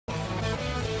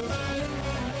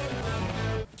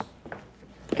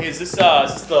Hey, is this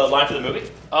the line for the movie?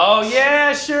 Oh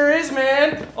yeah, sure is,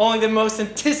 man. Only the most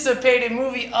anticipated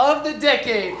movie of the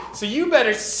decade. So you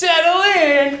better settle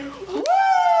in. Woo!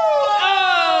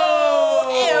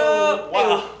 Oh!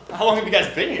 Wow. How long have you guys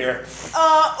been here?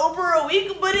 Over a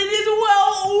week, but it is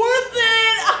well worth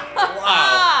it.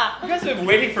 Wow. You guys have been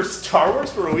waiting for Star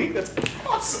Wars for a week? That's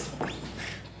awesome.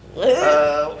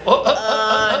 No,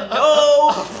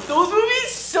 those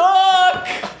movies suck.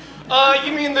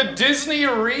 You mean the Disney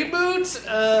reboot?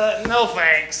 No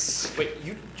thanks. Wait,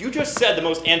 you just said the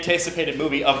most anticipated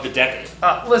movie of the decade.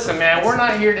 Listen, man, we're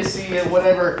not here to see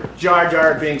whatever Jar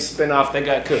Jar Binks spinoff they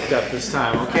got cooked up this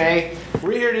time, okay?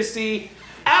 We're here to see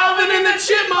Alvin and the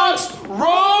Chipmunks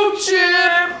Road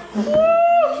Trip!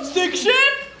 Woo! Stick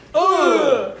shit?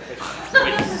 Ugh!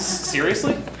 Wait,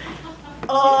 seriously?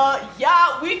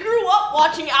 Yeah, we grew up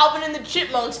watching Alvin and the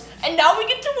Chipmunks, and now we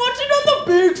get to watch it on the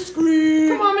big screen.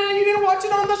 Come on, man, you didn't watch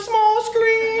it on the small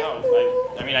screen? No,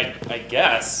 I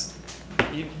guess.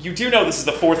 You do know this is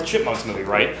the fourth Chipmunks movie,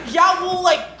 right? Yeah, well,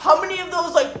 like, how many of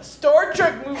those, like, Star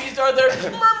Trek movies are there?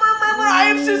 I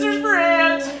have scissors for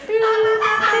hands.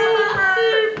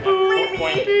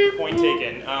 Point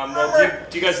taken. Well,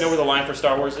 do you guys know where the line for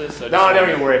Star Wars is? No, don't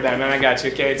even worry about it, man. I got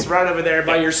you, okay? It's right over there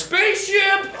by your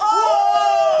spaceship.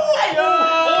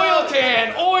 Oil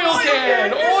can.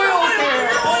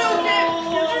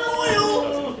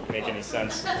 Doesn't make any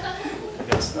sense.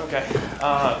 Okay.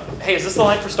 Hey, is this the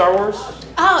line for Star Wars?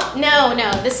 Oh, no.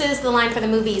 This is the line for the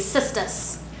movie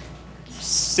Sisters.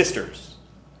 Sisters.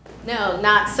 No,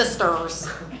 not sisters.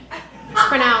 It's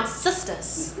pronounced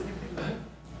sisters.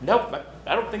 Nope,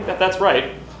 I don't think that's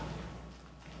right.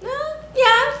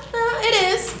 It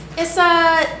is. It's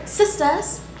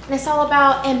sisters, and it's all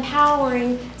about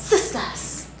empowering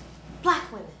sisters,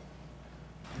 black women.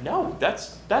 No,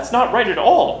 that's not right at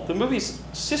all. The movie's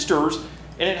Sisters,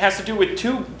 and it has to do with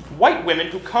two white women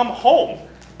who come home.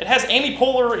 It has Amy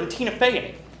Poehler and Tina Fey in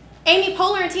it. Amy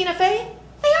Poehler and Tina Fey?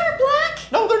 They aren't black.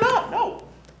 No, they're not. No.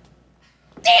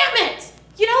 Damn it!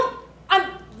 You know,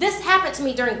 this happened to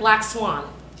me during Black Swan.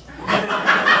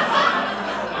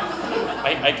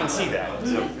 I can see that.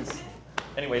 So,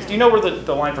 anyways, do you know where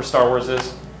the line for Star Wars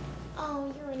is?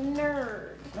 Oh, you're a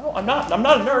nerd. No, I'm not. I'm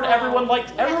not a nerd. Everyone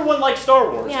likes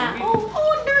Star Wars. Yeah.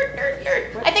 Oh, nerd.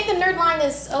 I think the nerd line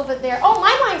is over there. Oh,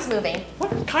 my line's moving.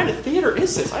 What kind of theater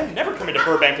is this? I'm never coming to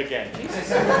Burbank again. Jesus.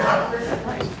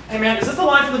 Hey man, is this the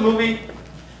line for the movie?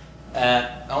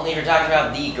 Only if you're talking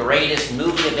about the greatest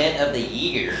movie event of the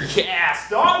year. Yeah,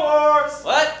 Star Wars!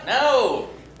 What? No!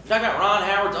 We're talking about Ron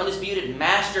Howard's undisputed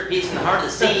masterpiece in the heart of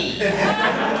the sea.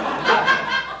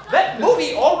 That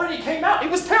movie already came out.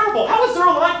 It was terrible. How is there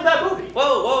a line for that movie?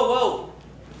 Whoa.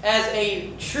 As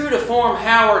a true-to-form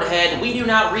Howard head, we do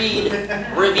not read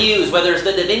reviews, whether it's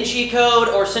the Da Vinci Code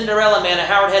or Cinderella Man, a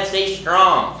Howard head stays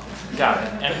strong. Got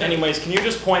it. And anyways, can you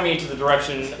just point me to the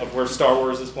direction of where Star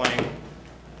Wars is playing?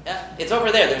 It's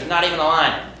over there. There's not even a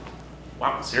line.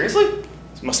 Wow, seriously?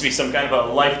 This must be some kind of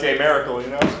a Life Day miracle, you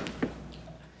know?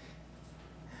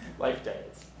 Life Day.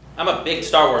 I'm a big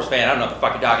Star Wars fan. I don't know what the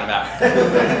fuck you're talking about.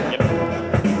 Yep.